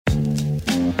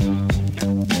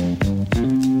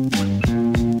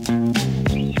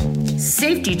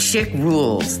Safety Chick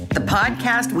Rules, the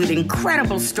podcast with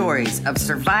incredible stories of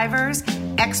survivors,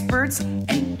 experts,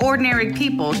 and ordinary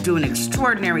people doing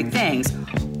extraordinary things,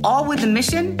 all with the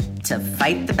mission to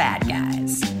fight the bad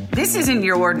guys. This isn't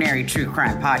your ordinary true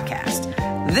crime podcast.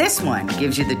 This one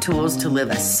gives you the tools to live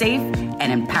a safe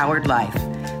and empowered life,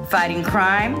 fighting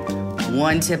crime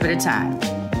one tip at a time.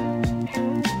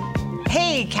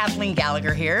 Hey, Kathleen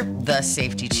Gallagher here, the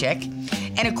Safety Chick.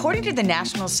 And according to the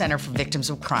National Center for Victims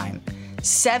of Crime,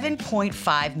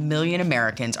 7.5 million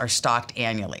Americans are stalked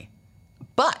annually.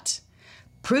 But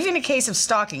proving a case of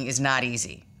stalking is not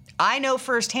easy. I know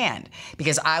firsthand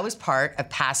because I was part of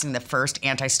passing the first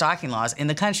anti-stalking laws in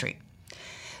the country.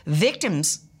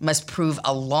 Victims must prove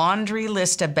a laundry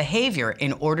list of behavior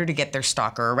in order to get their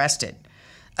stalker arrested.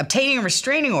 Obtaining a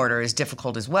restraining order is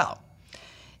difficult as well.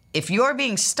 If you're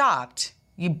being stalked,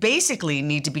 you basically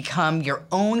need to become your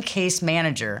own case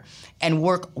manager and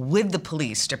work with the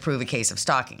police to prove a case of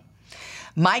stalking.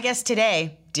 My guest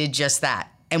today did just that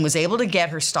and was able to get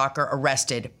her stalker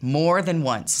arrested more than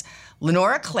once.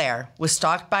 Lenora Claire was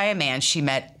stalked by a man she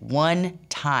met one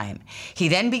time. He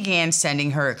then began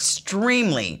sending her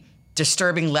extremely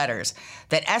disturbing letters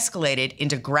that escalated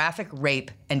into graphic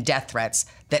rape and death threats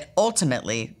that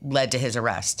ultimately led to his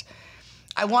arrest.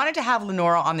 I wanted to have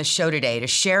Lenora on the show today to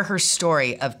share her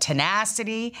story of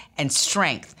tenacity and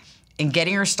strength in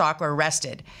getting her stalker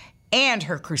arrested and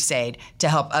her crusade to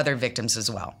help other victims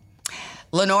as well.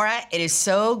 Lenora, it is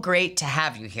so great to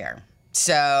have you here.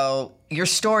 So your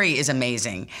story is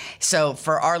amazing. So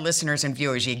for our listeners and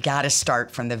viewers, you got to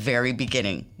start from the very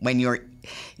beginning when you're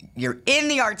in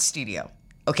the art studio.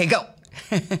 Okay, go.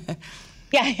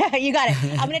 Yeah, you got it.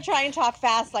 I'm going to try and talk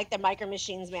fast like the Micro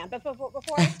Machines man. But before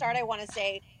I start, I want to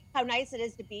say how nice it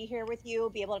is to be here with you,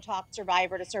 be able to talk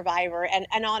survivor to survivor. And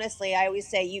honestly, I always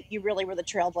say you really were the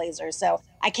trailblazer. So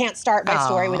I can't start my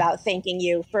story without thanking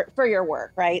you for your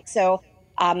work, right? So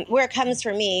where it comes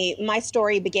for me, my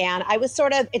story began, I was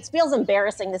sort of, it feels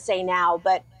embarrassing to say now,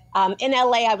 but in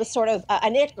LA, I was sort of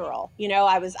an it girl. You know,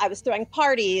 I was throwing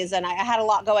parties and I had a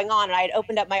lot going on, and I had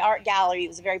opened up my art gallery. It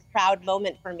was a very proud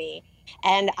moment for me.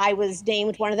 And I was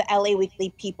named one of the LA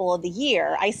Weekly People of the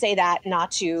Year. I say that not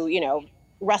to,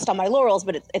 rest on my laurels,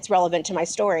 but it's relevant to my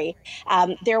story.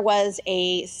 There was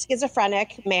a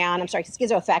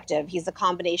schizoaffective. He's a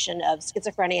combination of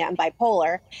schizophrenia and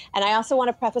bipolar. And I also want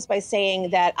to preface by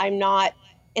saying that I'm not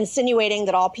insinuating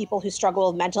that all people who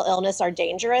struggle with mental illness are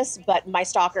dangerous, but my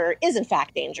stalker is in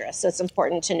fact dangerous. So it's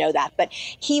important to know that. But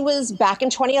he was back in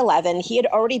 2011. He had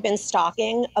already been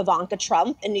stalking Ivanka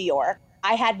Trump in New York.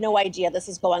 I had no idea this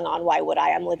is going on. Why would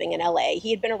I? I'm living in LA.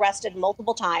 He had been arrested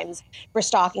multiple times for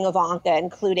stalking Ivanka,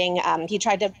 including he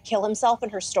tried to kill himself in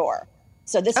her store.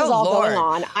 So this is all Lord. Going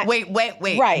on.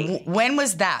 Wait. Right. When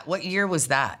was that? What year was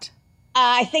that?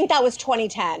 I think that was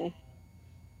 2010.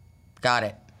 Got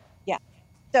it. Yeah.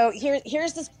 So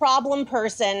here's this problem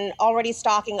person already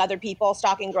stalking other people,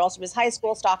 stalking girls from his high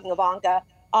school, stalking Ivanka,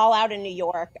 all out in New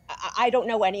York. I don't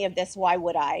know any of this. Why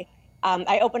would I?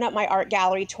 I opened up my art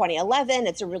gallery 2011.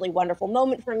 It's a really wonderful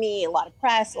moment for me, a lot of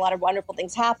press, a lot of wonderful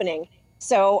things happening.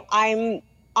 So I'm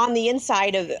on the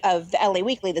inside of the LA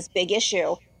Weekly, this big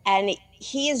issue, and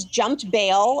he has jumped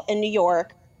bail in New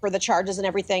York for the charges and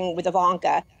everything with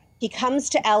Ivanka. He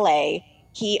comes to LA,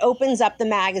 he opens up the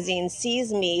magazine,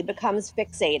 sees me, becomes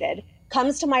fixated,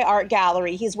 comes to my art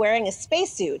gallery. He's wearing a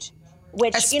spacesuit,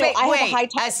 which, I have a high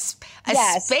top. A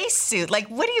spacesuit? Like,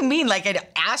 what do you mean? Like an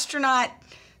astronaut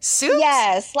suit?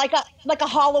 Yes, like a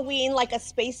Halloween, like a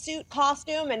spacesuit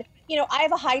costume. And, I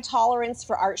have a high tolerance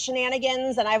for art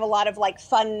shenanigans, and I have a lot of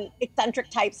fun, eccentric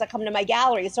types that come to my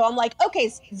gallery. So I'm like,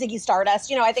 okay, Ziggy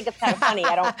Stardust, I think it's kind of funny.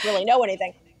 I don't really know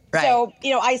anything. Right. So,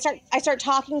 I start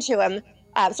talking to him.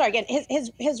 Sorry, again,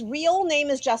 his real name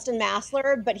is Justin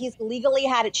Massler, but he's legally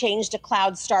had it changed to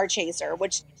Cloud Star Chaser,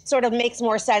 which sort of makes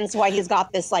more sense why he's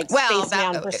got this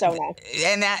spaceman persona.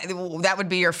 And that would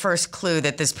be your first clue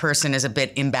that this person is a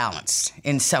bit imbalanced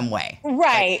in some way.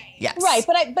 Right. Yes. Right.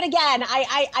 But again,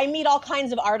 I meet all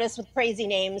kinds of artists with crazy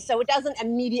names, so it doesn't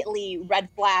immediately red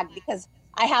flag because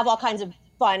I have all kinds of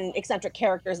fun, eccentric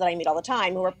characters that I meet all the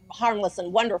time who are harmless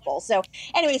and wonderful. So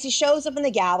anyways, he shows up in the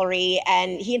gallery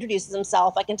and he introduces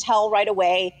himself. I can tell right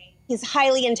away he's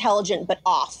highly intelligent but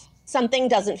off. Something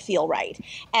doesn't feel right.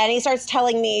 And he starts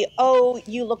telling me, oh,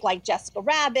 you look like Jessica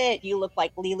Rabbit. You look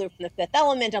like Leeloo from The Fifth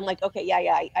Element. I'm like, okay,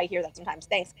 yeah, I hear that sometimes.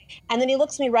 Thanks. And then he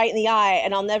looks me right in the eye,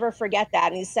 and I'll never forget that.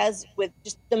 And he says with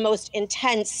just the most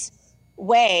intense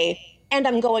way, and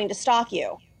I'm going to stalk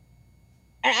you.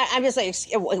 I'm just like,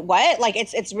 what? Like,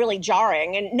 it's really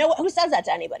jarring. And no, who says that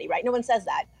to anybody, right? No one says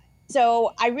that.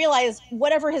 So I realized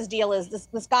whatever his deal is,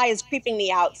 this guy is creeping me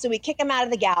out. So we kick him out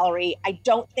of the gallery. I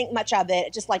don't think much of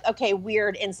it. Just like, okay,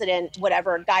 weird incident,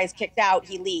 whatever. Guy's kicked out,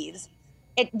 he leaves.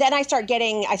 Then I start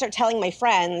telling my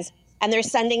friends, and they're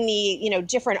sending me,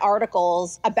 different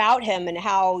articles about him and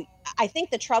how I think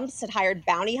the Trumps had hired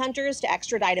bounty hunters to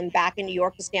extradite him back in New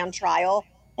York to stand trial.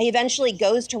 He eventually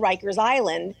goes to Rikers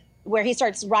Island, where he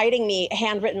starts writing me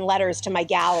handwritten letters to my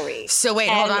gallery. So wait,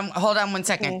 hold on 1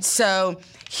 second. Mm-hmm. So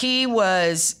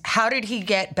how did he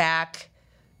get back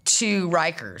to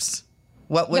Rikers?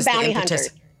 What was the bounty impetus?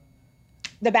 Hunters.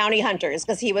 The bounty hunters,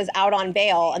 because he was out on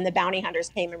bail, and the bounty hunters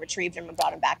came and retrieved him and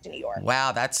brought him back to New York.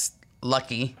 Wow, that's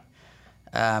lucky.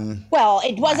 Well,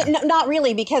 it wasn't, not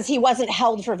really, because he wasn't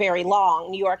held for very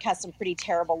long. New York has some pretty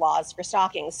terrible laws for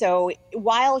stalking. So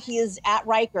while he is at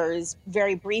Rikers,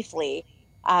 very briefly,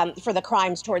 for the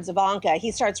crimes towards Ivanka,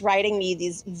 he starts writing me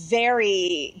these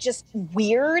very just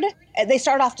weird, they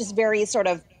start off just very sort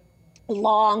of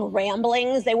long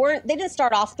ramblings. They didn't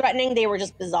start off threatening, they were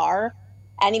just bizarre.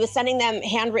 And he was sending them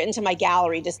handwritten to my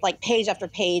gallery, just like page after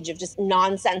page of just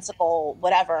nonsensical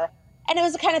whatever. And it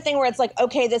was the kind of thing where it's like,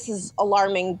 okay, this is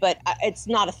alarming, but it's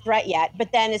not a threat yet.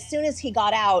 But then as soon as he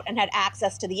got out and had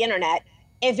access to the internet,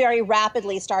 it very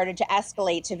rapidly started to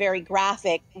escalate to very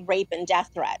graphic rape and death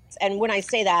threats. And when I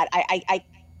say that, I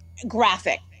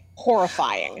graphic,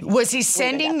 horrifying. Was he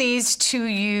sending these to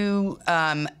you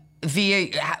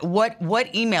via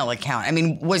what email account? I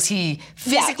mean, was he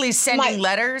physically sending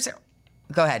letters?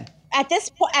 Go ahead. At this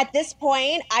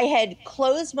point, I had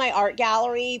closed my art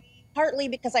gallery, partly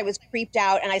because I was creeped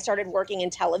out and I started working in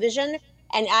television,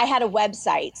 and I had a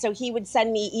website. So he would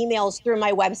send me emails through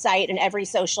my website and every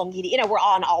social media. We're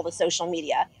on all the social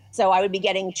media. So I would be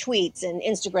getting tweets and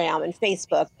Instagram and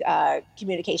Facebook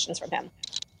communications from him.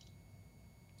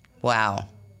 Wow.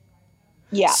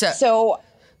 Yeah. So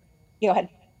go ahead.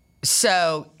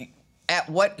 So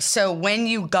when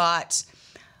you got,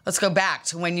 let's go back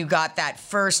to when you got that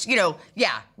first,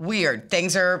 weird.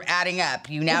 Things are adding up.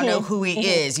 You now know who he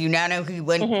is. You now know he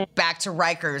went back to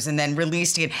Rikers and then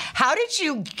released again. How did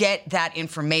you get that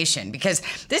information? Because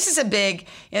this is a big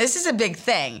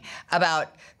thing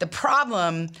about the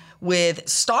problem with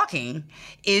stalking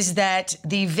is that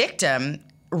the victim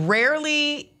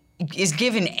rarely is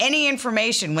given any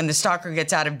information when the stalker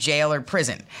gets out of jail or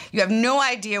prison. You have no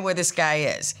idea where this guy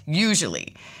is,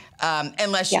 usually.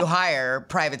 Unless you hire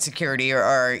private security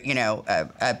or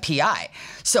a PI.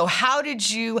 So how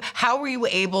were you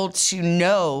able to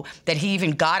know that he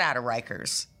even got out of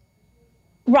Rikers?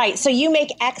 Right. So you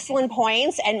make excellent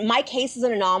points. And my case is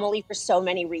an anomaly for so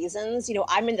many reasons.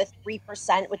 I'm in the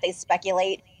 3%, what they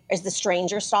speculate is the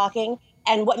stranger stalking.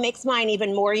 And what makes mine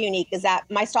even more unique is that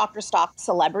my stalker stalked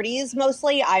celebrities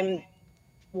mostly. I'm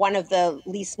one of the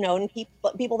least known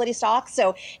people that he stalks.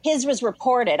 So his was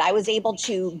reported. I was able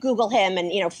to Google him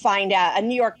and, find a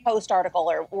New York Post article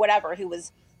or whatever who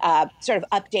was sort of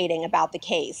updating about the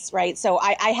case, right? So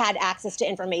I had access to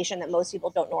information that most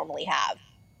people don't normally have.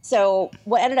 So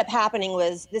what ended up happening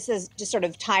was, this is just sort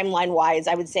of timeline-wise,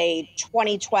 I would say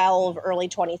 2012, early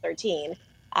 2013.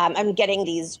 I'm getting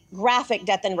these graphic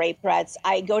death and rape threats.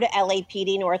 I go to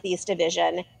LAPD Northeast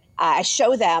Division. I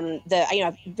show them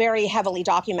very heavily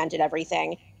documented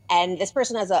everything. And this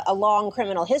person has a long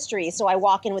criminal history. So I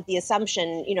walk in with the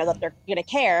assumption, that they're going to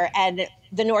care. And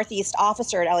the Northeast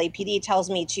officer at LAPD tells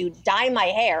me to dye my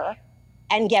hair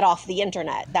and get off the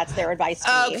internet. That's their advice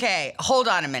to me. Okay, hold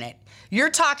on a minute. You're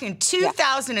talking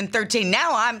 2013.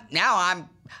 Yeah. Now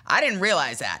I didn't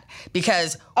realize that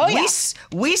because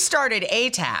we started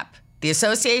ATAP, the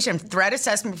Association of Threat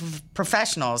Assessment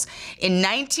Professionals, in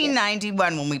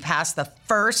 1991 when we passed the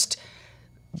first,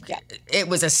 it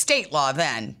was a state law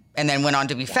then, and then went on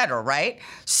to be federal, right?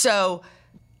 So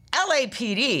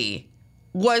LAPD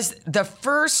was the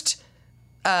first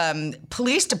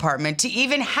police department to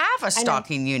even have a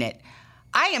stalking unit.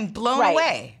 I am blown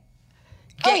away.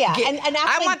 And actually,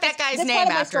 I want that guy's name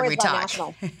after we talk.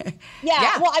 Well,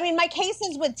 I mean, my case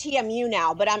is with TMU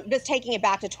now, but I'm just taking it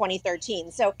back to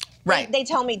 2013. So they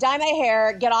tell me, dye my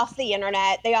hair, get off the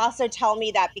internet. They also tell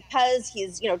me that because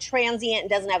he's, transient and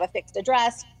doesn't have a fixed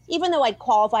address, even though I'd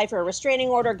qualify for a restraining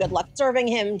order, good luck serving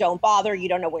him, don't bother, you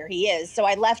don't know where he is. So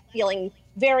I left feeling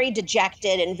very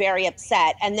dejected and very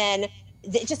upset. And then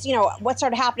what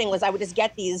started happening was I would just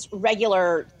get these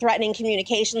regular threatening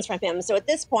communications from him. So at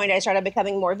this point, I started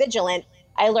becoming more vigilant.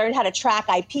 I learned how to track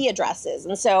IP addresses.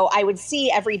 And so I would see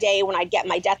every day when I'd get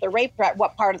my death or rape threat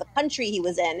what part of the country he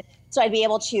was in. So I'd be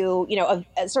able to,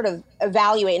 sort of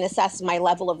evaluate and assess my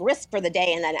level of risk for the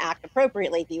day and then act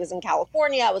appropriately. If he was in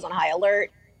California, I was on high alert.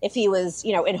 If he was,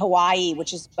 in Hawaii,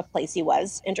 which is a place he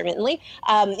was intermittently,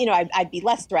 I'd be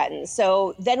less threatened.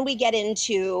 So then we get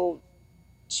into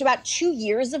about 2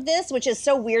 years of this, which is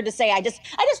so weird to say. I just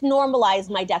normalized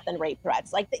my death and rape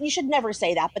threats. Like, you should never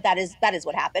say that, but that is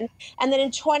what happened. And then in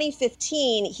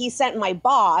 2015, he sent my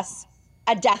boss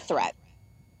a death threat.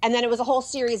 And then it was a whole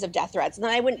series of death threats. And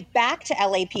then I went back to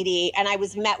LAPD and I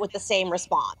was met with the same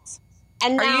response.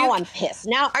 And now I'm pissed.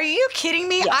 Now, are you kidding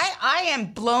me? Yes. I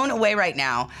am blown away right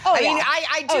now. Oh, I mean,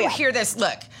 I do hear this.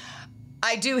 Look,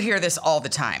 I do hear this all the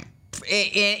time.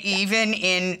 Even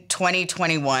in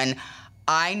 2021,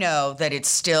 I know that it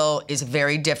still is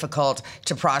very difficult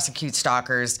to prosecute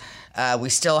stalkers. We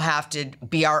still have to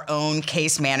be our own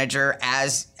case manager,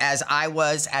 as I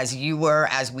was, as you were,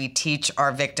 as we teach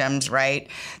our victims, right?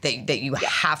 That you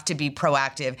have to be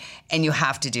proactive and you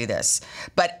have to do this.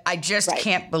 But I just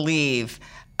can't believe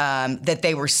that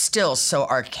they were still so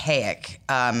archaic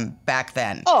back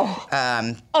then.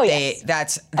 Yes.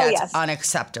 That's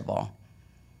unacceptable.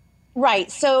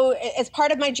 Right. So as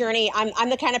part of my journey, I'm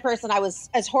the kind of person, I was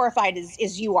as horrified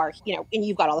as you are, and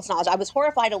you've got all this knowledge. I was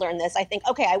horrified to learn this. I think,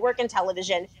 okay, I work in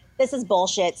television. This is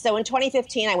bullshit. So in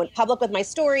 2015, I went public with my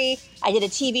story. I did a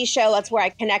TV show. That's where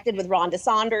I connected with Rhonda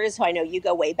Saunders, who I know you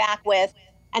go way back with.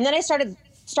 And then I started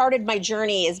my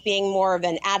journey as being more of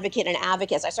an advocate and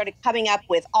advocate. I started coming up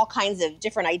with all kinds of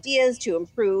different ideas to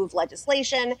improve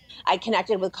legislation. I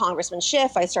connected with Congressman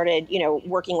Schiff. I started,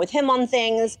 working with him on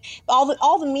things.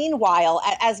 All the meanwhile,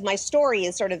 as my story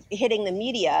is sort of hitting the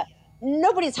media,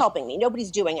 nobody's helping me.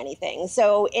 Nobody's doing anything.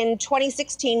 So in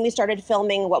 2016, we started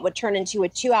filming what would turn into a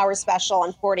 2-hour special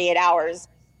on 48 Hours.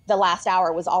 The last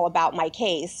hour was all about my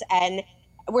case. And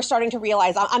we're starting to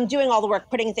realize, I'm doing all the work,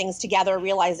 putting things together,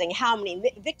 realizing how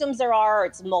many victims there are.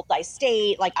 It's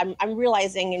multi-state. Like I'm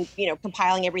realizing and,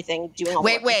 compiling everything, doing all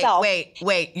the work myself.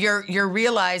 Wait. You're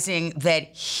realizing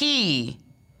that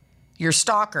your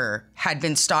stalker, had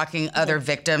been stalking other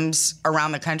victims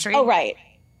around the country? Oh, right.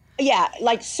 Yeah,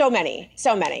 like so many.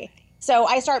 So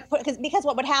I start because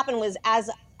what would happen was as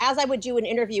I would do an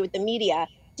interview with the media,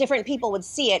 different people would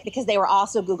see it because they were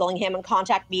also Googling him and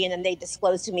contact me, and then they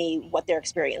disclosed to me what their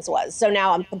experience was. So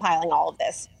now I'm compiling all of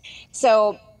this.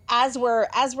 So as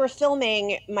we're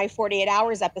filming my 48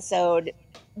 Hours episode,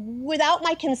 without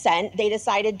my consent, they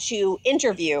decided to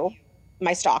interview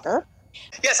my stalker.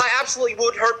 Yes, I absolutely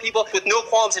would hurt people with no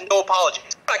qualms and no apologies.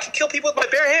 I can kill people with my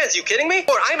bare hands. Are you kidding me?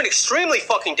 Or I'm an extremely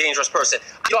fucking dangerous person.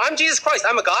 I'm Jesus Christ.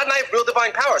 I'm a God and I have real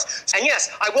divine powers. And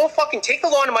yes, I will fucking take the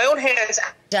law into my own hands.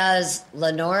 Does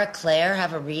Lenora Claire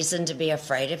have a reason to be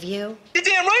afraid of you? You're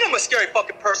damn right I'm a scary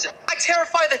fucking person. I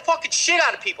terrify the fucking shit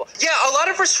out of people. Yeah, a lot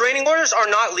of restraining orders are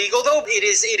not legal, though. It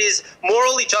is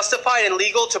morally justified and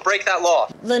legal to break that law.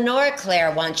 Lenora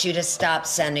Claire wants you to stop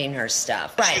sending her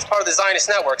stuff. Right. She's part of the Zionist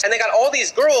network. And they got all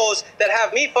these girls that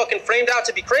have me fucking framed out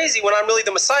to be crazy when I'm really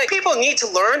the Messiah. People need to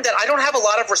learn that I don't have a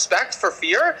lot of respect for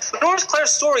fear. Lenora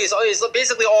Claire's story is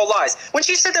basically all lies. When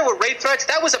she said there were rape threats,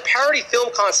 that was a parody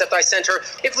film concept I sent her.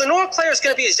 If Lenora Claire is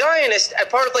going to be a Zionist, a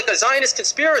part of like a Zionist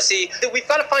conspiracy, then we've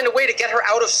got to find a way to get her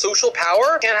out of social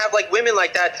power. Can't have like women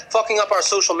like that fucking up our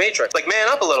social matrix. Like, man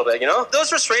up a little bit,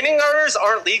 Those restraining orders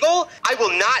aren't legal. I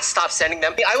will not stop sending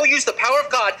them. I will use the power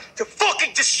of God to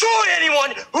fucking destroy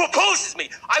anyone who opposes me.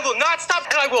 I will not stop,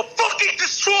 and I will fucking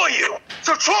destroy you.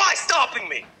 So try stopping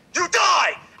me. You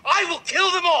die. I will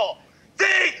kill them all.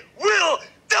 They will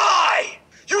die.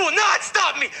 You will not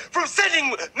stop me from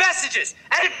sending messages.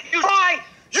 And if you try,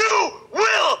 you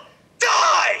will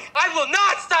die. I will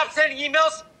not stop sending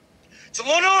emails to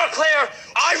Lenora Claire.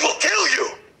 I will kill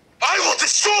you. I will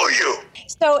destroy you.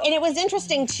 So, and it was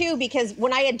interesting too, because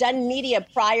when I had done media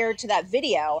prior to that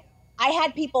video, I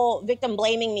had people victim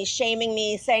blaming me, shaming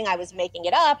me, saying I was making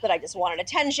it up, that I just wanted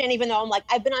attention, even though I'm like,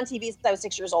 I've been on TV since I was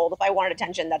 6 years old. If I wanted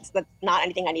attention, that's not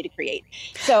anything I need to create.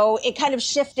 So it kind of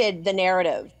shifted the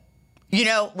narrative.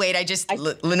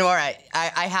 Lenora,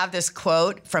 I have this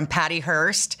quote from Patty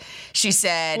Hearst. She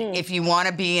said, if you want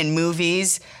to be in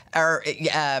movies or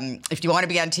if you want to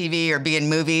be on TV or be in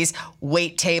movies,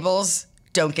 wait tables,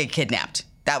 don't get kidnapped.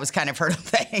 That was kind of her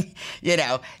thing,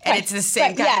 and it's the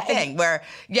same kind of thing where,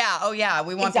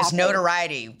 we want this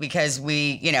notoriety because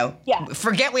we,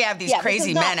 forget we have these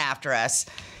crazy men after us,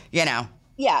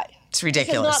 Yeah. It's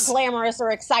ridiculous. It's not glamorous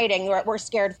or exciting. We're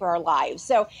scared for our lives.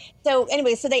 So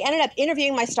anyway, they ended up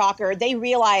interviewing my stalker. They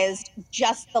realized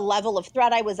just the level of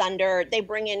threat I was under. They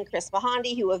bring in Chris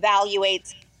Mahandi, who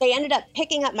evaluates. They ended up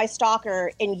picking up my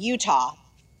stalker in Utah.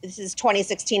 This is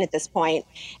 2016 at this point.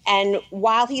 And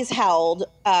while he's held,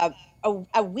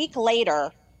 a week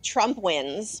later, Trump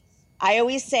wins. I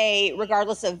always say,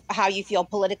 regardless of how you feel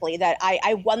politically, that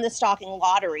I won the stalking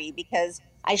lottery because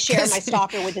I share my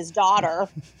stalker with his daughter,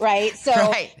 right? So,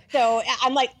 so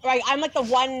I'm like the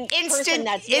one person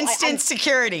that's instant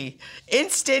security,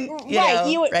 instant, right?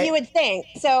 You would think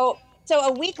so. So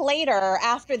a week later,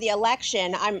 after the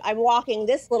election, I'm walking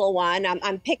this little one.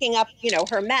 I'm picking up,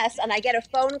 her mess, and I get a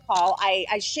phone call.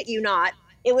 I shit you not.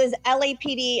 It was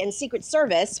LAPD and Secret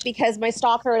Service because my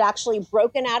stalker had actually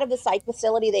broken out of the psych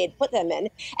facility they had put them in.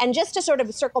 And just to sort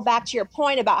of circle back to your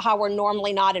point about how we're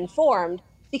normally not informed,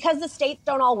 because the states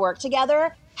don't all work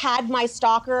together, had my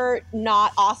stalker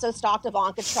not also stalked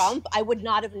Ivanka Trump, I would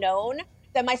not have known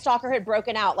that my stalker had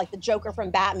broken out like the Joker from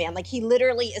Batman. Like he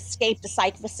literally escaped a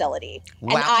psych facility.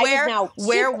 Wow. And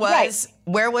where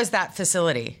was that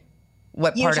facility?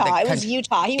 What part Utah. of the country? It was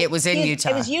Utah. It was in Utah.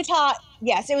 It was Utah.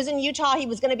 Yes, it was in Utah. He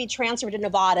was going to be transferred to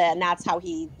Nevada, and that's how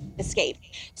he escaped.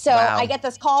 So I get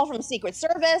this call from Secret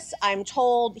Service. I'm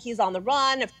told he's on the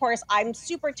run. Of course, I'm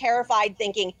super terrified,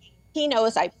 thinking he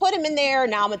knows I put him in there.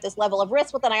 Now I'm at this level of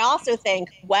risk. But then I also think,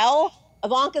 well,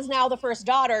 Ivanka's now the first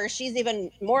daughter. She's even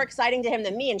more exciting to him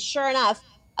than me. And sure enough,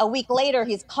 a week later,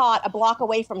 he's caught a block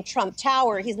away from Trump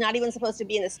Tower. He's not even supposed to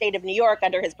be in the state of New York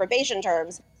under his probation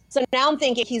terms. So now I'm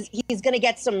thinking he's going to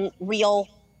get some real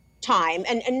time.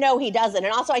 And no, he doesn't.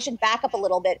 And also, I should back up a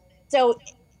little bit. So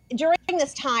during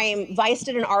this time, Vice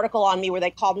did an article on me where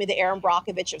they called me the Erin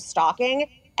Brockovich of stalking.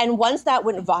 And once that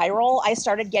went viral, I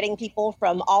started getting people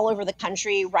from all over the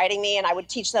country writing me, and I would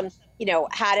teach them,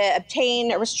 how to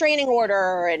obtain a restraining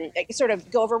order and sort of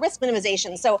go over risk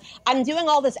minimization. So I'm doing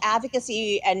all this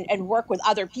advocacy and work with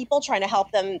other people, trying to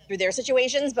help them through their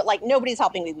situations, but like nobody's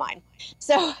helping me with mine.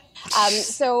 So,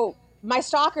 so my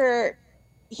stalker,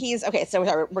 he's okay. So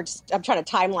I'm trying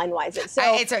to timeline wise it.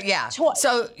 So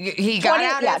so he got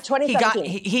out. Yeah, 2017.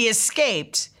 He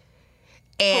escaped,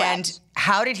 and Correct.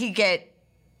 How did he get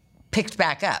picked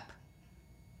back up?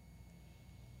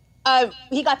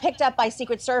 He got picked up by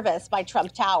Secret Service by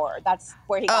Trump Tower. That's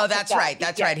where he got picked up.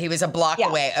 That's right. He was a block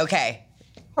away. Okay.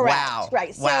 Correct. Wow.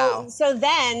 Right. Wow. So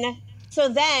then,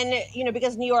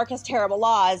 because New York has terrible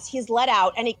laws, he's let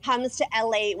out and he comes to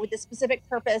LA with the specific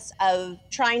purpose of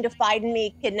trying to find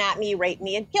me, kidnap me, rape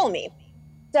me, and kill me.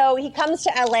 So he comes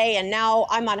to LA and now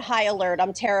I'm on high alert.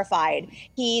 I'm terrified.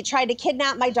 He tried to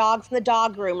kidnap my dog from the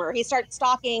dog groomer. He started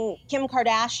stalking Kim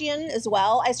Kardashian as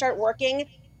well. I start working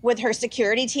with her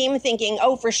security team thinking,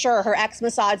 oh, for sure, her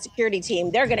ex-Mossad security team,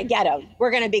 they're going to get him.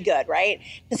 We're going to be good, right?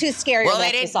 Because who's scarier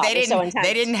than ex-Mossad? They're so intense.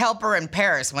 They didn't help her in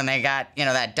Paris when they got,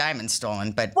 that diamond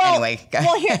stolen. But anyway.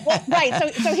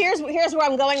 Right. So here's where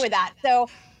I'm going with that. So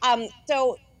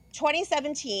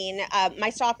 2017, my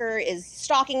stalker is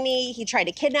stalking me. He tried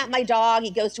to kidnap my dog.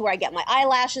 He goes to where I get my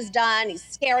eyelashes done. He's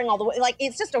scaring all the way. Like,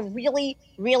 it's just a really,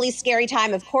 really scary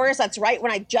time. Of course, that's right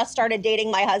when I just started dating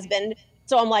my husband.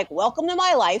 So I'm like, welcome to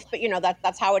my life. But,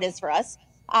 that's how it is for us.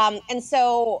 And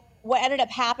so what ended up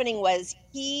happening was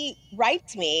he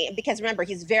writes me, because remember,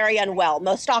 he's very unwell.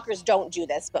 Most stalkers don't do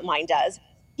this, but mine does.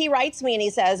 He writes me and he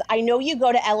says, I know you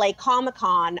go to LA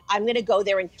Comic-Con. I'm going to go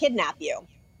there and kidnap you.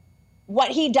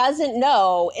 What he doesn't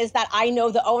know is that I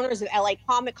know the owners of LA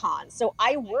Comic-Con. So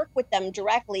I work with them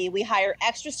directly. We hire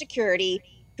extra security,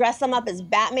 dress them up as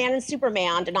Batman and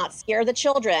Superman to not scare the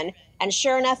children. And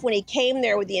sure enough, when he came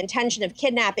there with the intention of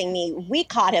kidnapping me, we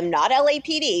caught him, not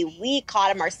LAPD. We caught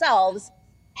him ourselves,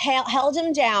 held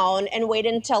him down, and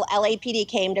waited until LAPD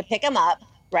came to pick him up,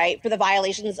 right, for the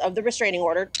violations of the restraining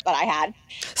order that I had.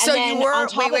 So you were,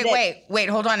 wait,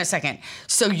 hold on a second.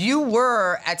 So you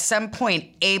were at some point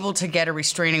able to get a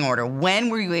restraining order. When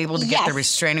were you able to get the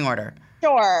restraining order?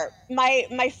 Sure.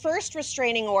 My first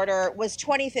restraining order was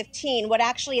 2015. What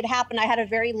actually had happened, I had a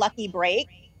very lucky break.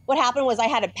 What happened was I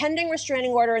had a pending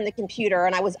restraining order in the computer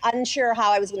and I was unsure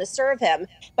how I was going to serve him.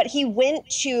 But he went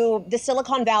to the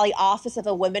Silicon Valley office of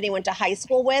a woman he went to high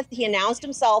school with. He announced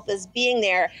himself as being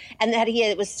there and that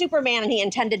he was Superman and he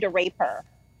intended to rape her.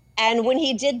 And when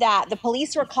he did that, the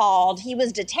police were called. He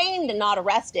was detained and not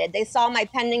arrested. They saw my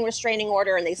pending restraining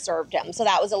order and they served him. So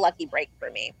that was a lucky break for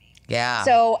me. Yeah.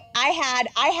 So I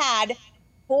had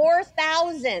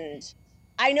 4,000.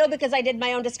 I know because I did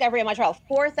my own discovery on my trial,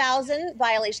 4,000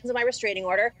 violations of my restraining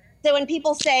order. So when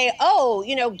people say, oh,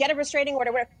 get a restraining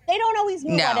order, whatever, they don't always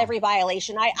move on every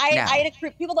violation. I had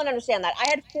people don't understand that. I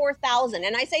had 4,000,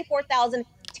 and I say 4,000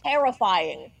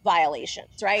 terrifying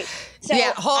violations, right? So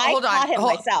hold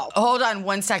on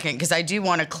 1 second, because I do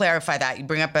want to clarify that. You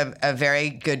bring up a very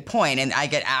good point, and I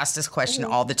get asked this question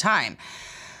all the time.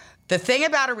 the thing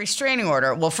about a restraining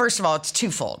order, well, first of all, it's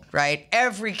twofold, right?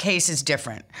 Every case is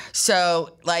different.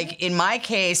 So, like in my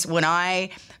case, when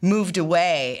I moved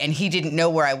away and he didn't know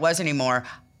where I was anymore,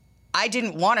 I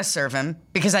didn't want to serve him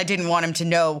because I didn't want him to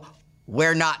know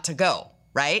where not to go,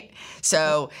 right?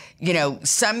 So, you know,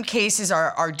 some cases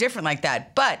are different like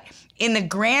that. But in the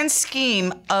grand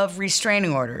scheme of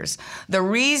restraining orders, the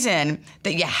reason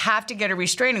that you have to get a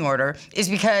restraining order is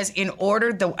because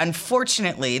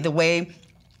unfortunately, the way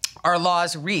our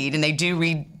laws read, and they do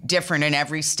read different in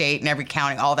every state and every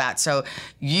county, all that. So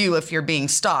you, if you're being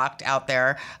stalked out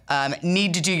there,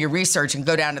 need to do your research and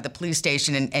go down to the police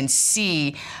station and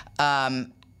see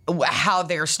how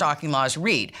their stalking laws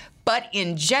read. But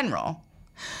in general,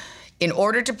 in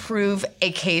order to prove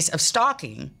a case of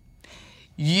stalking,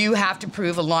 you have to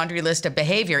prove a laundry list of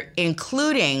behavior,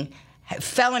 including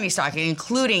felony stalking,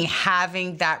 including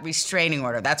having that restraining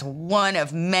order. That's one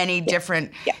of many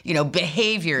different,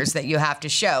 behaviors that you have to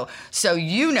show. So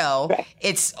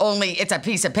it's a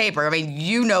piece of paper. I mean,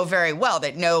 you know very well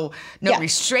that no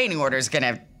restraining order is going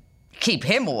to keep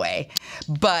him away.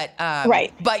 But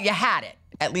but you had it.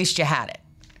 At least you had it.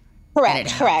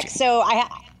 Correct. So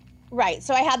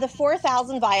I had the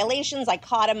 4,000 violations. I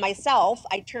caught him myself.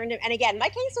 I turned him, and again, my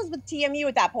case was with TMU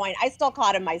at that point. I still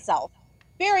caught him myself.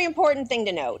 Very important thing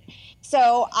to note.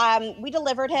 So we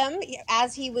delivered him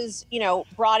as he was,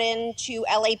 brought in to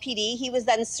LAPD. He was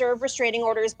then served restraining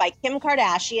orders by Kim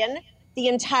Kardashian. The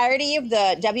entirety of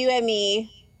the WME,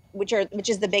 which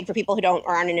is the big, for people who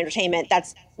aren't in entertainment,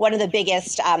 that's one of the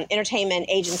biggest entertainment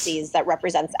agencies that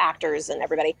represents actors and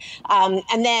everybody.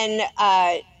 And then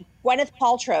Gwyneth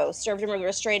Paltrow served him with a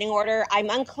restraining order. I'm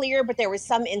unclear, but there was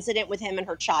some incident with him and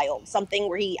her child, something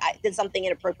where he did something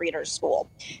inappropriate at her school.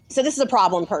 So this is a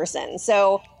problem person.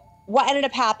 So what ended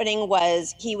up happening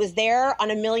was he was there on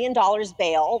 $1 million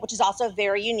bail, which is also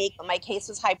very unique. But my case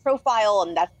was high profile,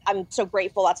 and I'm so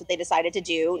grateful that's what they decided to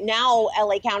do. Now,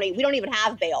 LA County, we don't even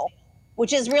have bail,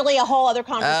 which is really a whole other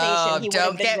conversation. Oh,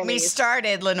 don't get me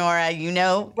started, Lenora. You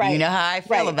know how I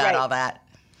feel about all that.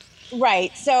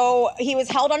 Right. So he was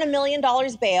held on $1 million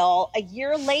bail. A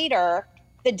year later,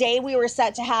 the day we were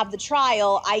set to have the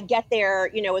trial, I get there,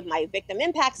 with my victim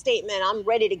impact statement. I'm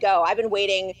ready to go. I've been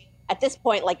waiting at this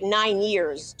point like 9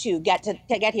 years to get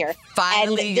here.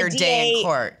 Finally, your day in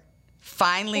court.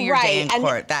 Finally, your day in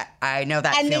court. That I know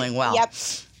that feeling well. Yep.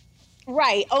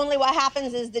 Right. Only what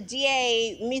happens is the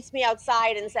DA meets me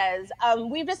outside and says,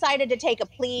 "We've decided to take a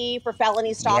plea for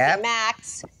felony stalking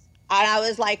Max." And I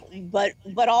was like,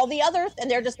 but all the others,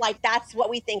 and they're just like, that's what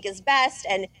we think is best.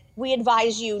 And we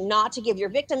advise you not to give your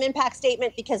victim impact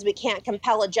statement because we can't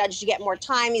compel a judge to get more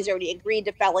time. He's already agreed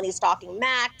to felony stalking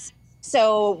Max.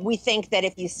 So we think that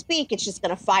if you speak, it's just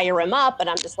going to fire him up. And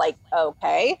I'm just like,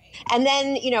 okay. And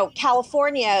then,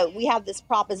 California, we have this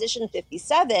Proposition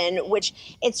 57,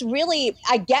 which it's really,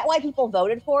 I get why people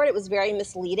voted for it. It was very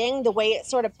misleading. The way it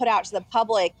sort of put out to the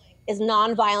public is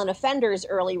nonviolent offenders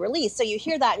early release. So you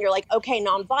hear that and you're like, okay,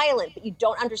 nonviolent, but you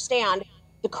don't understand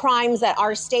the crimes that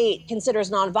our state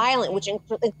considers nonviolent, which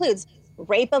includes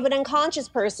rape of an unconscious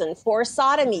person, forced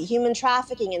sodomy, human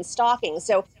trafficking, and stalking.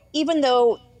 So even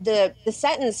though the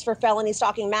sentence for felony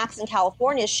stalking Max in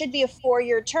California should be a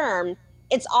 4-year term,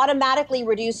 it's automatically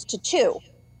reduced to 2.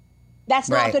 That's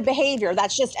not good behavior.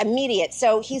 That's just immediate.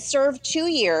 So he served 2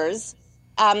 years.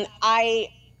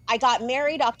 I got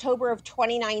married October of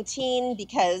 2019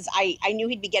 because I knew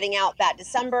he'd be getting out that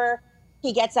December.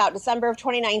 He gets out December of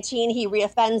 2019. He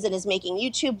reoffends and is making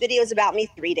YouTube videos about me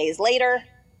 3 days later.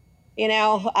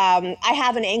 I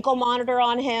have an ankle monitor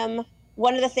on him.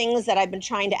 One of the things that I've been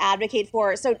trying to advocate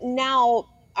for. So now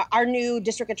our new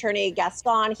district attorney,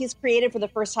 Gascon, he's created for the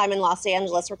first time in Los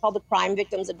Angeles. We're called the Crime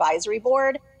Victims Advisory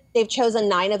Board. They've chosen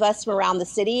 9 of us from around the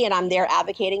city, and I'm there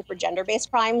advocating for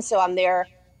gender-based crimes. So I'm there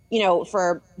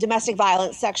for domestic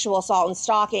violence, sexual assault, and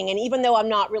stalking. And even though I'm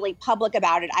not really public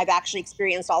about it, I've actually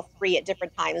experienced all 3 at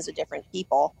different times with different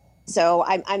people. So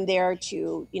I'm there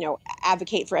to,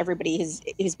 advocate for everybody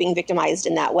who's being victimized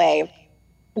in that way.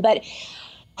 But,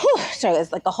 so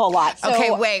there's like a whole lot. So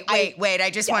okay, wait. I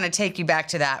just want to take you back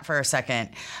to that for a second.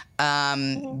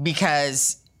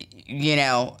 Because, you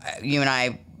and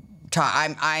I talk,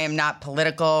 I am not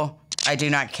political. I do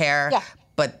not care. Yeah.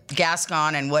 But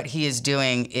Gascon and what he is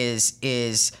doing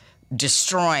is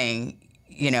destroying,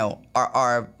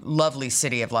 our lovely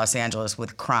city of Los Angeles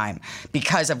with crime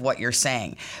because of what you're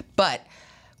saying. But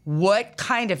what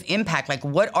kind of impact,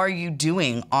 what are you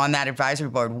doing on that advisory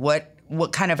board?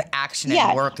 What kind of action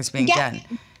and work is being done?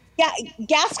 Yeah,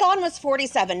 Gascon was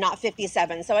 47, not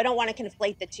 57. So I don't want to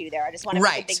conflate the two there. I just want to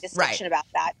make a big distinction about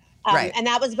that. And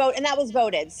that was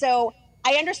voted. So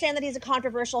I understand that he's a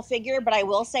controversial figure, but I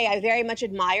will say I very much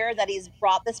admire that he's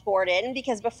brought this board in,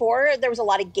 because before there was a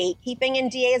lot of gatekeeping in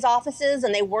DA's offices,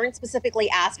 and they weren't specifically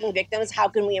asking victims, how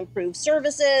can we improve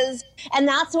services? And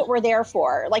that's what we're there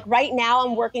for. Like right now,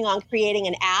 I'm working on creating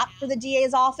an app for the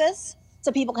DA's office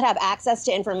so people could have access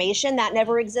to information that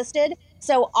never existed.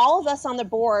 So all of us on the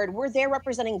board, we're there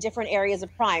representing different areas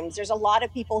of crimes. There's a lot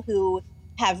of people who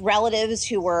have relatives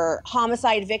who were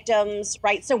homicide victims,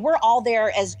 right? So we're all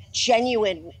there as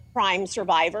genuine crime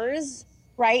survivors,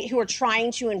 right? Who are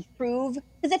trying to improve.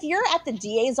 Because if you're at the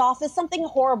DA's office, something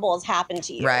horrible has happened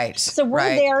to you. Right. So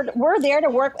we're there to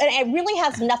work. And it really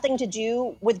has nothing to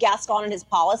do with Gascon and his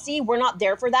policy. We're not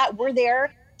there for that. We're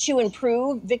there to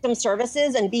improve victim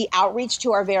services and be outreach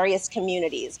to our various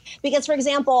communities. Because, for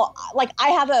example, like I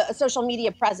have a social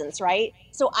media presence, right?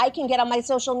 So I can get on my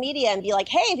social media and be like,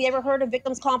 hey, have you ever heard of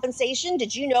victims compensation?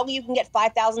 Did you know you can get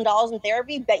 $5,000 in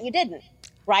therapy? Bet you didn't,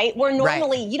 right? Where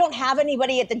normally you don't have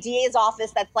anybody at the DA's office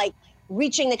that's like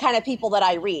reaching the kind of people that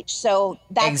I reach. So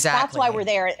that's why we're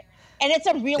there. And it's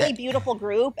a really beautiful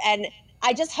group. And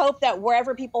I just hope that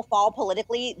wherever people fall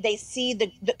politically, they see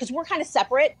because we're kind of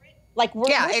separate. Like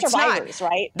we're survivors,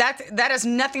 right? That has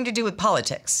nothing to do with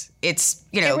politics. It's,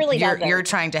 it really you're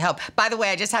trying to help. By the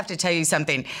way, I just have to tell you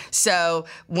something. So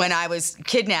when I was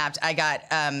kidnapped, I got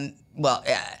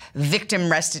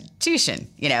victim restitution,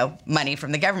 money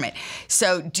from the government.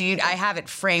 So I have it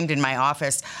framed in my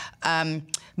office.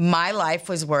 My life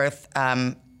was worth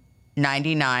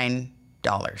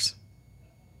 $99.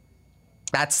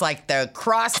 That's like the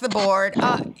across the board,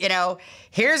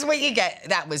 here's what you get.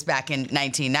 That was back in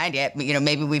 1990.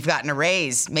 Maybe we've gotten a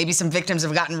raise. Maybe some victims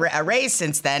have gotten a raise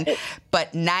since then.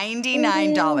 But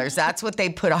 $99, that's what they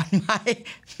put on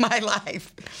my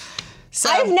life. So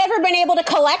I've never been able to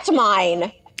collect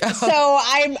mine. So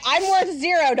I'm worth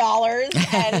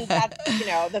 $0, and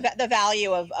that's the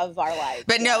value of our life.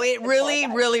 But no, it really,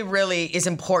 really, really is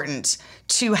important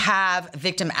to have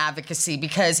victim advocacy,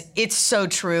 because it's so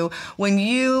true. When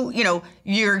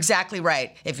you're exactly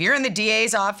right. If you're in the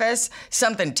DA's office,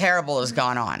 something terrible has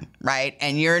gone on, right?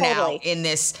 And you're now in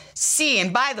this sea.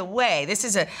 And by the way,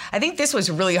 I think this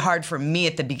was really hard for me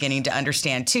at the beginning to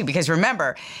understand too, because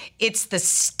remember, it's the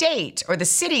state or the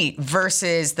city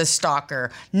versus the stalker,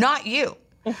 not you.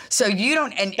 So you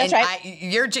don't, and right.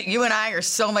 You and I are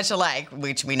so much alike,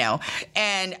 which we know.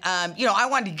 And, I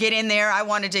wanted to get in there. I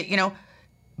wanted to,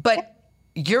 but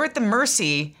you're at the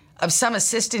mercy of some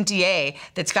assistant DA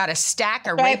that's got a stack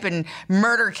of rape and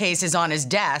murder cases on his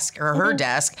desk or her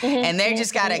desk, and they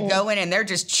just got to go in and they're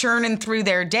just churning through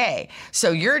their day.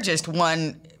 So you're just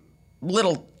one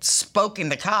little spoke in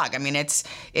the cog. I mean,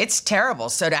 it's terrible.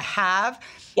 So to have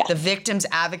the victim's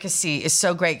advocacy is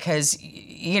so great, because,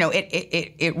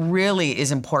 it really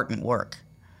is important work.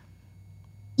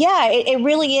 Yeah, it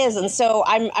really is. And so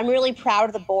I'm really proud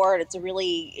of the board.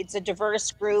 It's a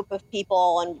diverse group of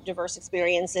people and diverse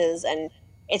experiences. And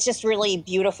it's just really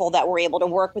beautiful that we're able to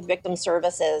work with victim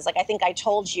services. Like I think I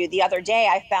told you the other day,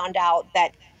 I found out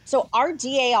that, so our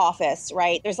DA office,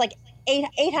 right, there's like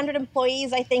 800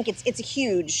 employees. I think it's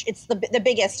huge. It's the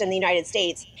biggest in the United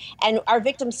States. And our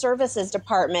victim services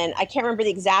department, I can't remember the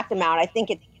exact amount. I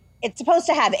think it's supposed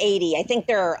to have 80. I think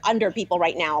they're under people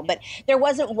right now, but there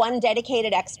wasn't one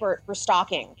dedicated expert for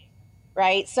stalking,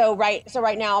 right? So right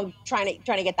now I'm trying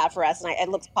to get that for us, and it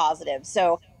looks positive.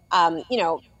 So,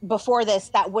 before this,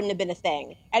 that wouldn't have been a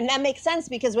thing. And that makes sense,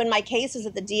 because when my case was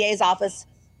at the DA's office,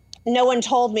 no one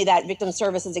told me that victim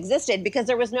services existed, because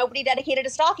there was nobody dedicated to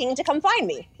stalking to come find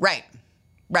me. Right.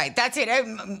 That's it.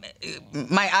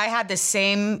 I had the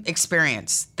same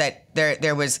experience, that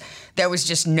there was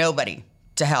just nobody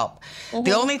to help.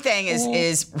 The only thing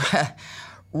is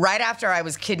right after I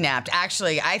was kidnapped,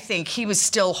 actually, I think he was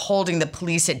still holding the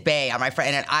police at bay on my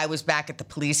friend, and I was back at the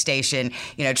police station,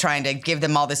 trying to give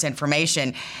them all this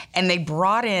information. And they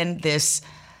brought in this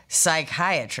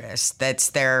psychiatrist that's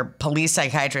their police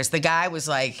psychiatrist. The guy was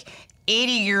like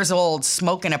 80 years old,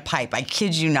 smoking a pipe. I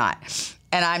kid you not.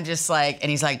 And I'm just like, and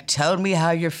he's like, tell me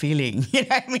how you're feeling. You know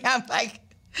what I mean? I'm like,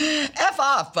 F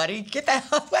off, buddy. Get the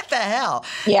hell, what the hell?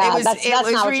 Yeah,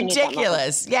 it was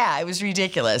ridiculous. Yeah, it was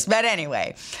ridiculous. But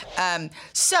anyway,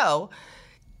 so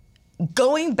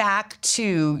going back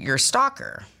to your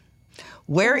stalker,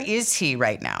 where is he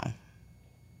right now?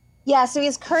 Yeah, so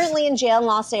he's currently in jail in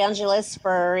Los Angeles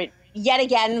for yet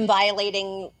again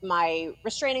violating my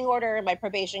restraining order, my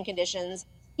probation conditions.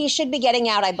 He should be getting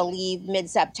out, I believe,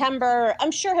 mid-September.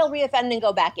 I'm sure he'll reoffend and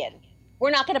go back in. We're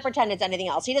not going to pretend it's anything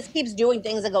else. He just keeps doing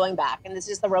things and going back, and this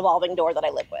is the revolving door that I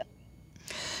live with.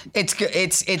 It's good.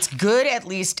 It's good, at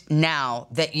least now,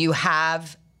 that you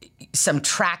have some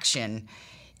traction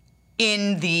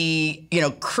in the,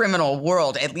 criminal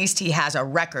world. At least he has a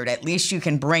record. At least you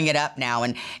can bring it up now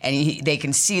and they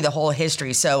can see the whole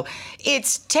history. So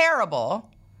it's terrible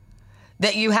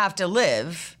that you have to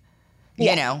live,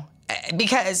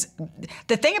 because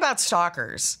the thing about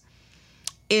stalkers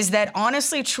is that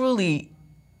honestly, truly,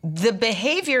 the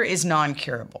behavior is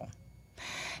non-curable.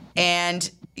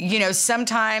 And,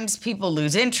 sometimes people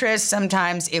lose interest.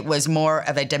 Sometimes it was more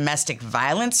of a domestic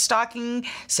violence stalking.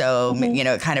 So,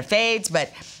 it kind of fades.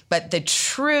 But the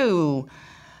true,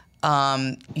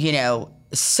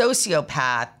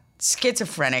 sociopath,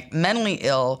 schizophrenic, mentally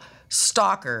ill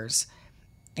stalkers,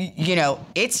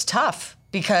 it's tough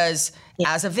because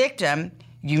as a victim,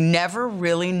 you never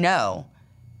really know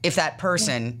if that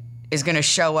person is going to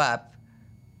show up.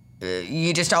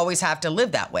 You just always have to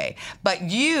live that way. But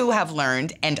you have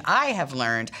learned, and I have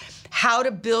learned, how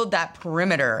to build that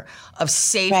perimeter of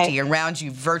safety around you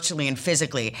virtually and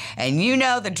physically. And you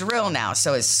know the drill now.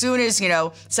 So as soon as,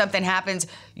 something happens,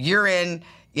 you're in,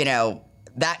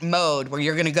 that mode where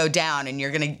you're going to go down and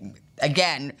you're going to,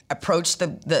 again, approach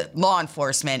the law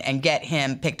enforcement and get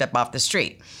him picked up off the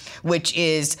street, which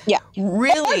is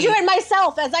really... Or do it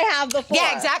myself, as I have before.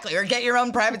 Yeah, exactly. Or get your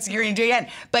own private security and do it again.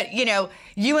 But,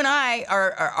 you and I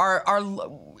are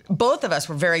both of us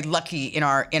were very lucky in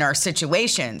our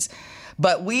situations.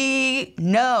 But we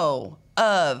know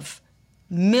of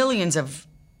millions of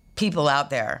people out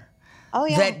there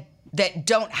that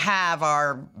don't have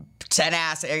our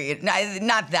tenacity.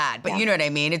 Not that, but you know what I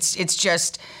mean? It's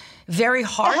just... very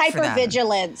hard the for them.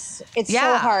 Hypervigilance. It's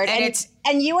so hard.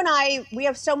 And you and I, we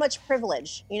have so much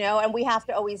privilege, and we have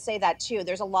to always say that too.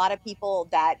 There's a lot of people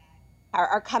that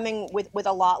are coming with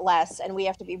a lot less, and we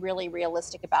have to be really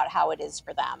realistic about how it is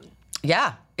for them.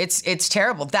 Yeah, it's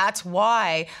terrible. That's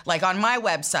why, like on my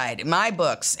website, my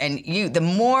books, and the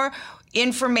more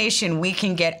information we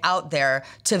can get out there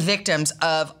to victims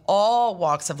of all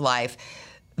walks of life,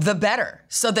 the better,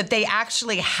 so that they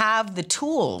actually have the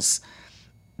tools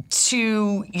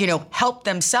to, help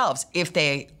themselves if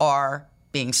they are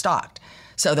being stalked.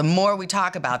 So the more we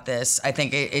talk about this, I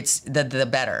think it's the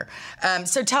better.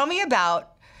 So tell me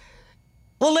about,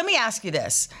 let me ask you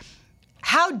this.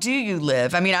 How do you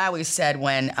live? I mean, I always said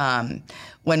when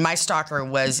my stalker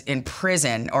was in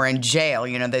prison or in jail,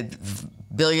 the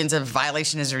billions of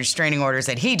violations of restraining orders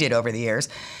that he did over the years,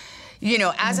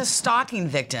 as a stalking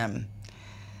victim,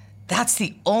 that's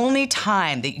the only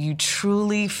time that you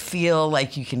truly feel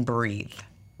like you can breathe,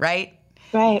 right?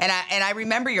 Right. And I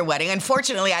remember your wedding.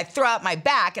 Unfortunately, I threw out my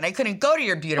back and I couldn't go to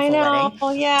your beautiful wedding.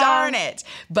 Oh, yeah. Darn it.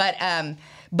 But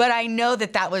I know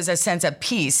that was a sense of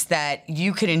peace, that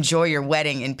you could enjoy your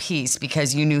wedding in peace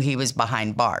because you knew he was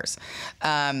behind bars.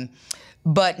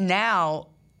 But now,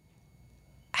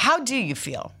 how do you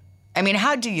feel? I mean,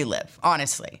 how do you live,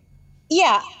 honestly?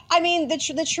 Yeah. I mean,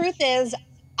 the truth is,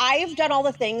 I've done all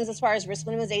the things as far as risk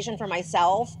minimization for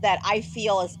myself that I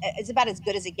feel is about as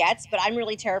good as it gets, but I'm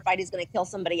really terrified he's going to kill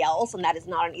somebody else, and that is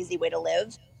not an easy way to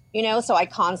live, so I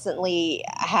constantly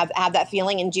have that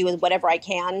feeling and do whatever I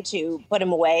can to put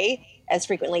him away as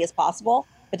frequently as possible.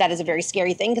 But that is a very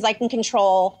scary thing because I can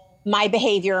control my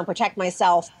behavior and protect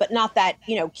myself, but not that,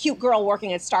 cute girl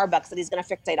working at Starbucks that he's going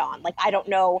to fixate on. Like, I don't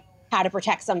know how to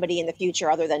protect somebody in the future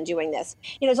other than doing this.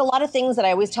 There's a lot of things that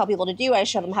I always tell people to do. I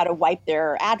show them how to wipe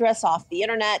their address off the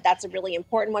internet. That's a really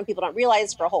important one. People don't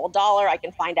realize for a whole $1, I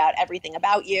can find out everything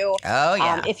about you. Oh,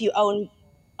 yeah. If you own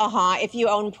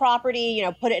property,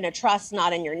 put it in a trust,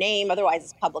 not in your name. Otherwise,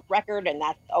 it's public record, and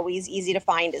that's always easy to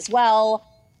find as well.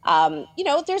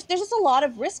 There's just a lot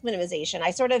of risk minimization.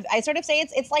 I sort of say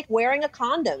it's like wearing a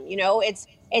condom.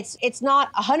 It's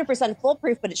not 100%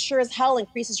 foolproof, but it sure as hell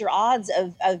increases your odds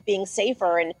of being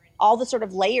safer, and all the sort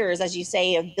of layers, as you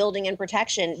say, of building in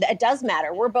protection. It does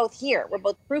matter. We're both here. We're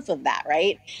both proof of that,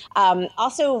 right?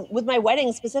 Also, with my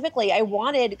wedding specifically, I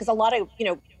wanted, because a lot of,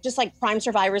 just like crime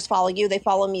survivors follow you, they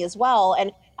follow me as well.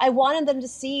 And I wanted them to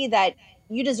see that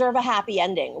you deserve a happy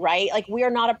ending, right? Like, we are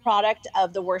not a product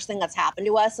of the worst thing that's happened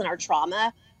to us and our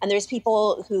trauma. And there's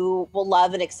people who will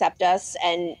love and accept us.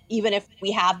 And even if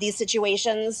we have these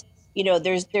situations,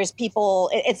 there's people,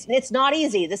 it's not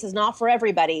easy. This is not for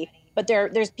everybody, but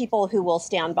there's people who will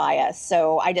stand by us.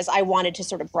 So I wanted to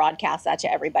sort of broadcast that to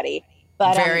everybody.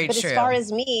 But Very true. As far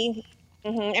as me,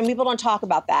 and people don't talk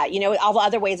about that, all the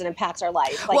other ways it impacts our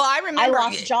life. Like, well, I remember I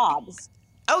lost jobs.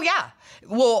 Oh, yeah.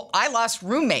 Well, I lost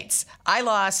roommates. I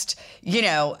lost,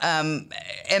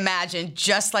 imagine,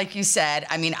 just like you said.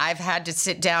 I mean, I've had to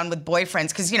sit down with boyfriends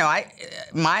because,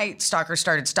 my stalker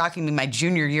started stalking me my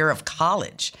junior year of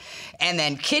college and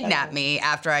then kidnapped me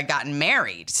after I'd gotten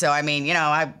married. So, I mean,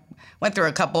 I went through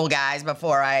a couple guys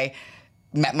before I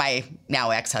met my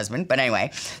now ex-husband. But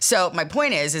anyway, so my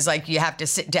point is like you have to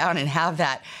sit down and have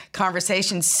that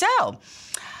conversation. So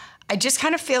I just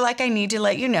kind of feel like I need to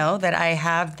let you know that I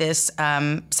have this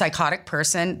psychotic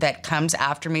person that comes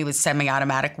after me with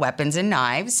semi-automatic weapons and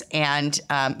knives. And,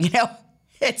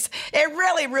 it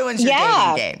really ruins your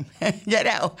dating game,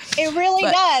 It really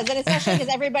does, and especially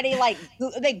because everybody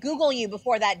they Google you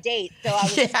before that date. So I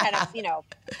was just kind of,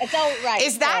 it's all right.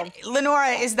 Is that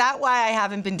Lenora? Is that why I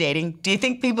haven't been dating? Do you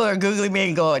think people are Googling me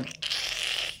and going,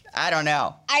 I don't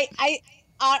know? I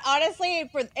honestly,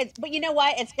 but you know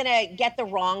what? It's gonna get the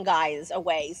wrong guys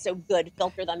away. So good,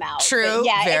 filter them out. True,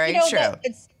 very true.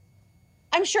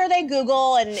 I'm sure they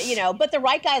Google and, but the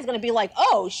right guy is going to be like,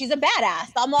 oh, she's a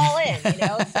badass. I'm all in, so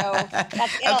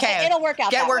it'll work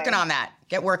out. Get working on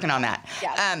that.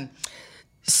 Yeah.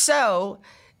 So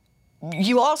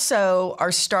you also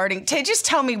are starting to just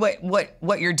tell me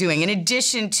what you're doing in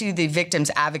addition to the victims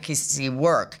advocacy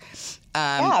work.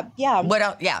 Yeah. What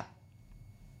else? Yeah.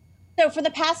 So for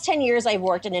the past 10 years, I've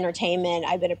worked in entertainment.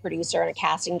 I've been a producer and a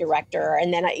casting director.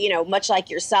 And then, much like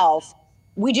yourself,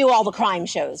 we do all the crime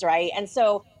shows, right? And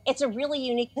so it's a really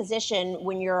unique position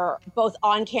when you're both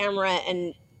on camera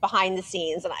and behind the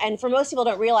scenes. And for most people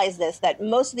don't realize this, that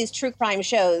most of these true crime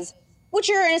shows, which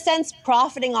are in a sense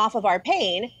profiting off of our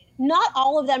pain, not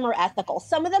all of them are ethical.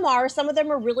 Some of them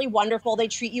are really wonderful. They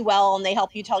treat you well and they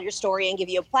help you tell your story and give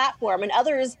you a platform. And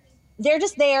others, they're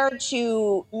just there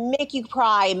to make you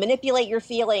cry, manipulate your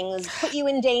feelings, put you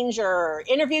in danger,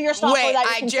 interview your stalker without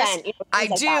your consent.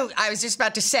 I was just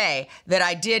about to say that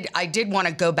I did want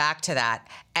to go back to that,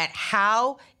 at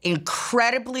how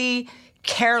incredibly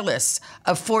careless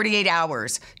of 48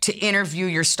 hours to interview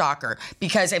your stalker.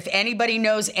 Because if anybody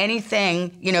knows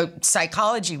anything,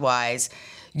 psychology-wise,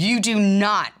 you do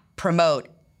not promote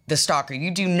the stalker.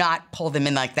 You do not pull them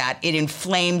in like that. It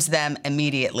inflames them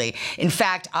immediately. In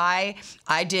fact, I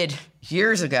did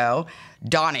years ago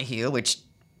Donahue, which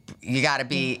you got to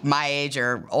be my age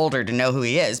or older to know who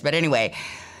he is. But anyway,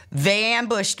 they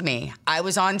ambushed me. I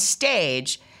was on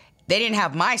stage. They didn't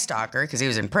have my stalker because he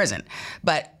was in prison,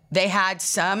 but they had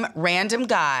some random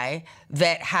guy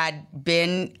that had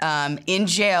been in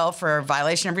jail for a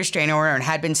violation of restraining order and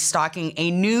had been stalking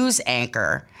a news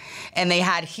anchor. And they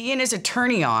had he and his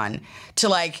attorney on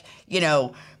to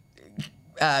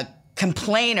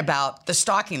complain about the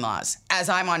stalking laws as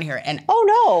I'm on here. And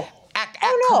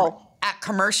at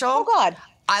commercial. Oh God.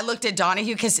 I looked at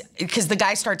Donahue because the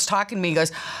guy starts talking to me. He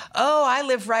goes, oh, I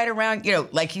live right around,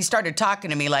 he started talking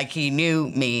to me like he knew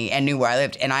me and knew where I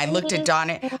lived. And I looked at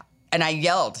Donahue and I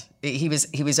yelled. He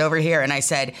was over here. And I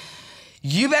said,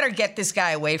 you better get this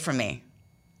guy away from me.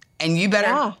 And you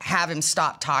better have him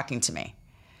stop talking to me.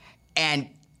 And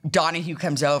Donahue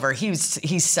comes over.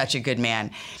 He's such a good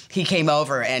man. He came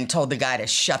over and told the guy to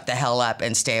shut the hell up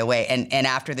and stay away. And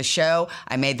after the show,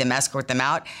 I made them escort them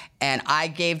out, and I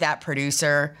gave that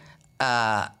producer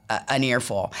an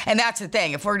earful. And that's the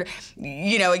thing. If we're,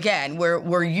 again,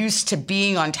 we're used to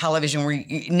being on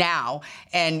television now,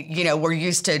 and we're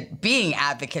used to being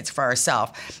advocates for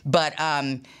ourselves. But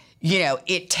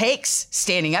it takes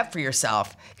standing up for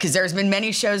yourself, because there's been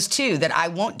many shows too that I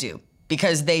won't do,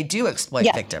 because they do exploit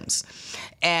victims.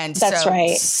 And that's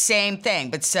right. Same thing.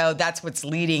 But so that's what's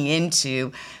leading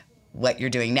into what you're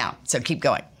doing now. So keep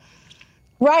going.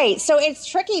 Right. So it's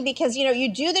tricky because,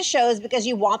 you do the shows because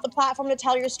you want the platform to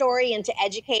tell your story and to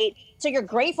educate. So you're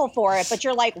grateful for it, but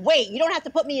you're like, wait, you don't have to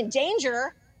put me in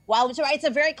danger. It's a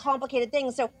very complicated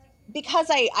thing. So because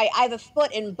I have a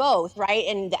foot in both, right,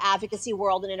 in the advocacy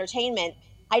world and entertainment,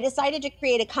 I decided to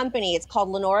create a company. It's called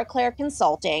Lenora Claire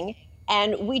Consulting.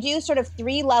 And we do sort of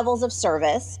 3 levels of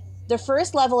service. The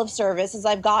first level of service is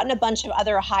I've gotten a bunch of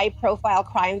other high-profile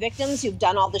crime victims who've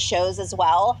done all the shows as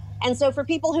well. And so for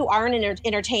people who aren't in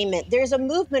entertainment, there's a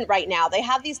movement right now. They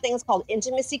have these things called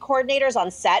intimacy coordinators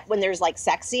on set when there's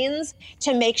sex scenes,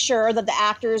 to make sure that the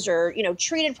actors are,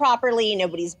 treated properly,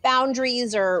 nobody's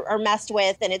boundaries are messed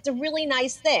with. And it's a really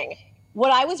nice thing.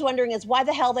 What I was wondering is why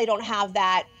the hell they don't have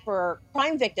that for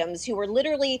crime victims who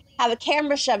literally have a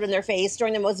camera shoved in their face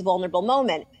during the most vulnerable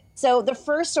moment. So the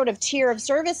first sort of tier of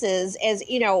services is,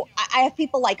 I have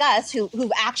people like us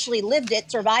who've actually lived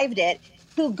it, survived it,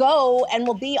 who go and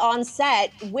will be on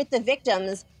set with the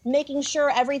victims, making sure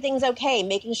everything's okay,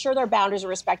 making sure their boundaries are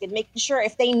respected, making sure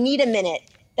if they need a minute,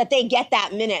 that they get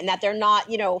that minute and that they're not,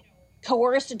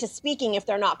 coerced into speaking if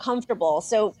they're not comfortable.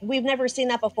 So we've never seen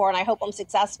that before, and I hope I'm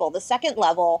successful. The second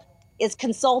level is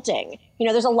consulting. You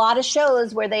know, there's a lot of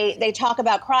shows where they talk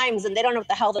about crimes and they don't know what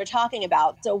the hell they're talking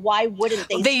about. So why wouldn't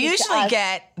they?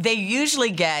 They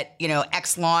usually get, you know,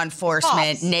 ex-law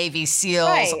enforcement, Cops. Navy SEALs,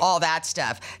 Right. all that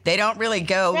stuff. They don't really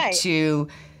go Right. to.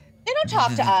 They don't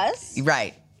talk to us.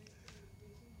 Right.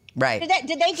 Right.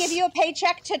 Did they give you a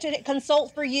paycheck to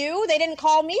consult for you? They didn't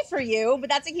call me for you, but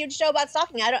that's a huge show about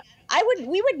stalking.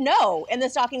 We would know in the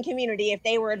stalking community if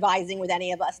they were advising with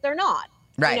any of us. They're not.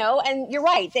 Right. You know, and you're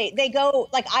right. They go,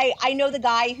 like, I know the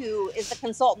guy who is the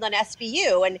consultant on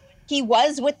SVU, and he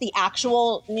was with the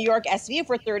actual New York SVU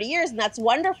for 30 years, and that's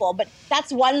wonderful. But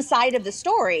that's one side of the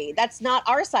story. That's not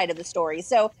our side of the story.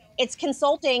 So it's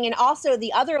consulting. And also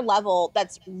the other level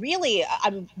that's really,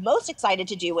 I'm most excited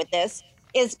to do with this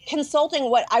is consulting.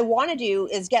 What I want to do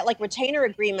is get like retainer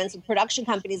agreements with production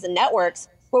companies and networks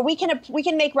where we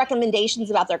can make recommendations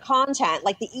about their content.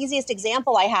 Like the easiest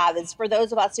example I have is for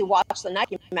those of us who watched the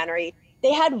documentary,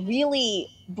 they had really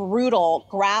brutal,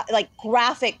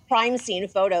 graphic crime scene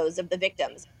photos of the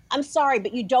victims. I'm sorry,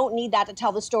 but you don't need that to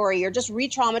tell the story. You're just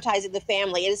re-traumatizing the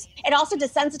family. It also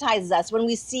desensitizes us when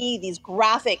we see these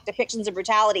graphic depictions of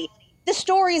brutality. The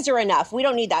stories are enough. We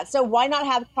don't need that. So why not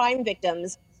have crime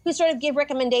victims who sort of give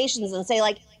recommendations and say,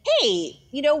 like, hey,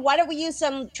 you know, why don't we use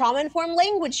some trauma-informed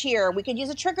language here? We could use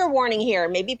a trigger warning here,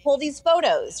 maybe pull these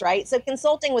photos, right? So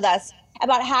consulting with us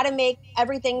about how to make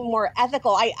everything more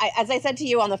ethical. I as I said to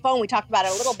you on the phone, we talked about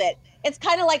it a little bit. It's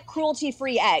kind of like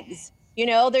cruelty-free eggs. You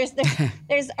know, there's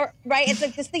right? It's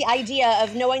like just the idea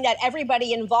of knowing that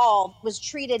everybody involved was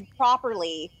treated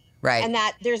properly, Right. and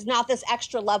that there's not this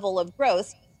extra level of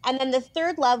gross. And then the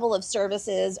third level of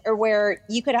services are where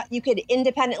you could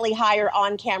independently hire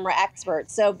on-camera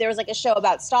experts. So if there was like a show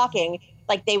about stalking,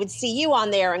 like they would see you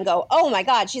on there and go, oh my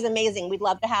God, she's amazing. We'd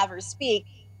love to have her speak,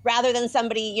 rather than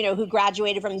somebody, you know, who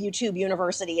graduated from YouTube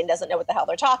University and doesn't know what the hell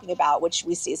they're talking about, which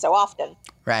we see so often.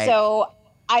 Right. So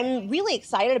I'm really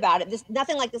excited about it.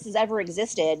 Nothing like this has ever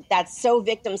existed that's so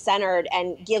victim-centered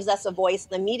and gives us a voice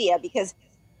in the media, because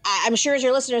I'm sure, as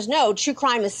your listeners know, true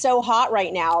crime is so hot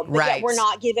right now, but Right. yet we're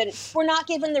not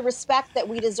given the respect that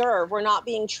we deserve. We're not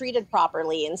being treated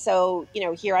properly. And so, you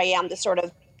know, here I am to sort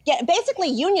of basically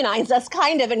unionize us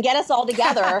kind of and get us all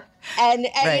together. and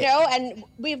Right. you know, and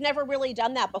we've never really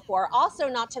done that before. Also,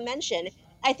 not to mention,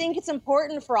 I think it's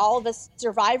important for all of us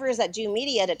survivors that do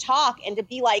media to talk and to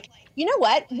be like, you know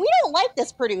what? We don't like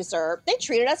this producer. They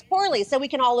treated us poorly, so we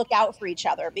can all look out for each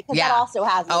other, because that also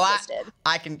hasn't existed.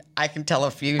 I can tell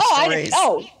a few stories.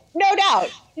 No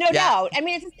doubt. No Yeah. doubt. I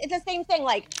mean, it's the same thing.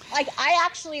 Like I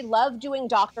actually love doing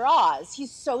Dr. Oz.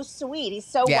 He's so sweet. He's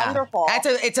so wonderful.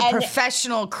 It's a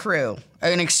professional crew,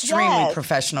 an extremely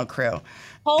professional crew.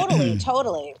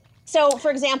 Totally. So, for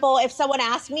example, if someone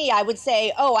asked me, I would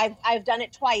say, oh, I've done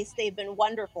it twice. They've been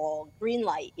wonderful. Green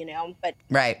light, you know, but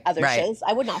other shows,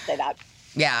 I would not say that.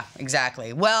 Yeah,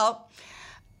 exactly. Well,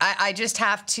 I just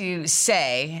have to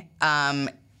say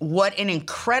what an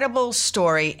incredible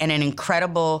story and an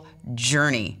incredible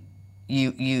journey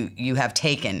you have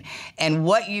taken, and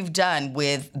what you've done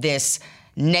with this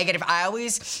negative. I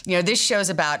always, you know, this show's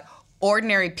about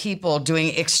ordinary people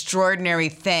doing extraordinary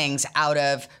things out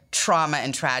of trauma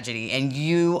and tragedy, and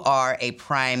you are a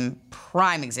prime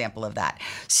example of that.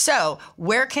 So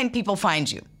where can people find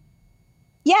you?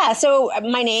 Yeah, so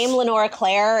my name, Lenora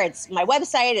Claire, it's my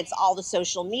website, it's all the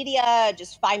social media.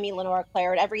 Just find me, Lenora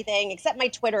Claire, at everything except my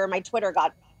Twitter. My Twitter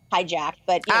got hijacked,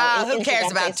 but you know, who cares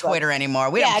Instagram, about Facebook. Twitter anymore?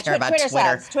 We don't care about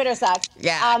Twitter. Twitter sucks.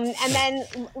 Yeah. And then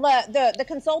the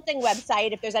consulting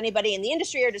website, if there's anybody in the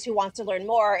industry or just who wants to learn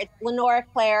more, it's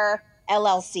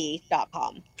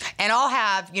LenoraClaireLLC.com. And I'll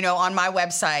have, you know, on my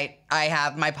website, I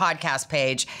have my podcast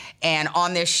page, and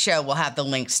on this show, we'll have the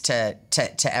links to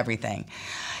everything.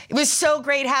 It was so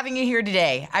great having you here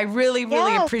today. I really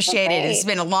appreciate it. It's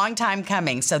been a long time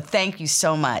coming, so thank you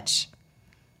so much.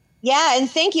 Yeah, and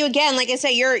thank you again. Like I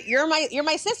say, you're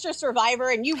my sister survivor,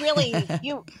 and you really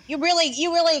you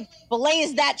really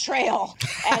blazed that trail,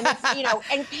 and it's, you know,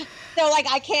 and so like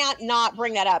I can't not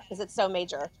bring that up because it's so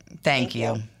major. Thank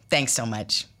you. Thanks so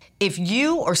much. If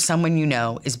you or someone you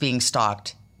know is being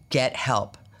stalked, get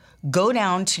help. Go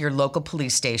down to your local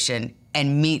police station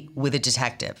and meet with a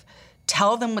detective.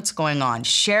 Tell them what's going on.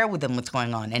 Share with them what's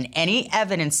going on, and any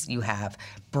evidence you have,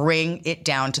 bring it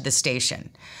down to the station.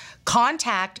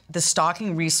 Contact the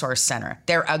Stalking Resource Center.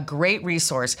 They're a great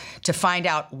resource to find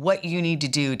out what you need to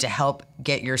do to help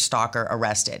get your stalker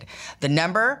arrested. The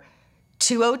number,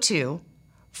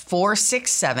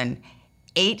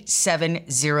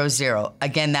 202-467-8700.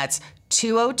 Again, that's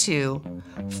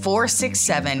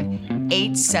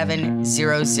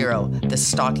 202-467-8700. The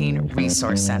Stalking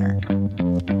Resource Center.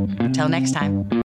 Until next time.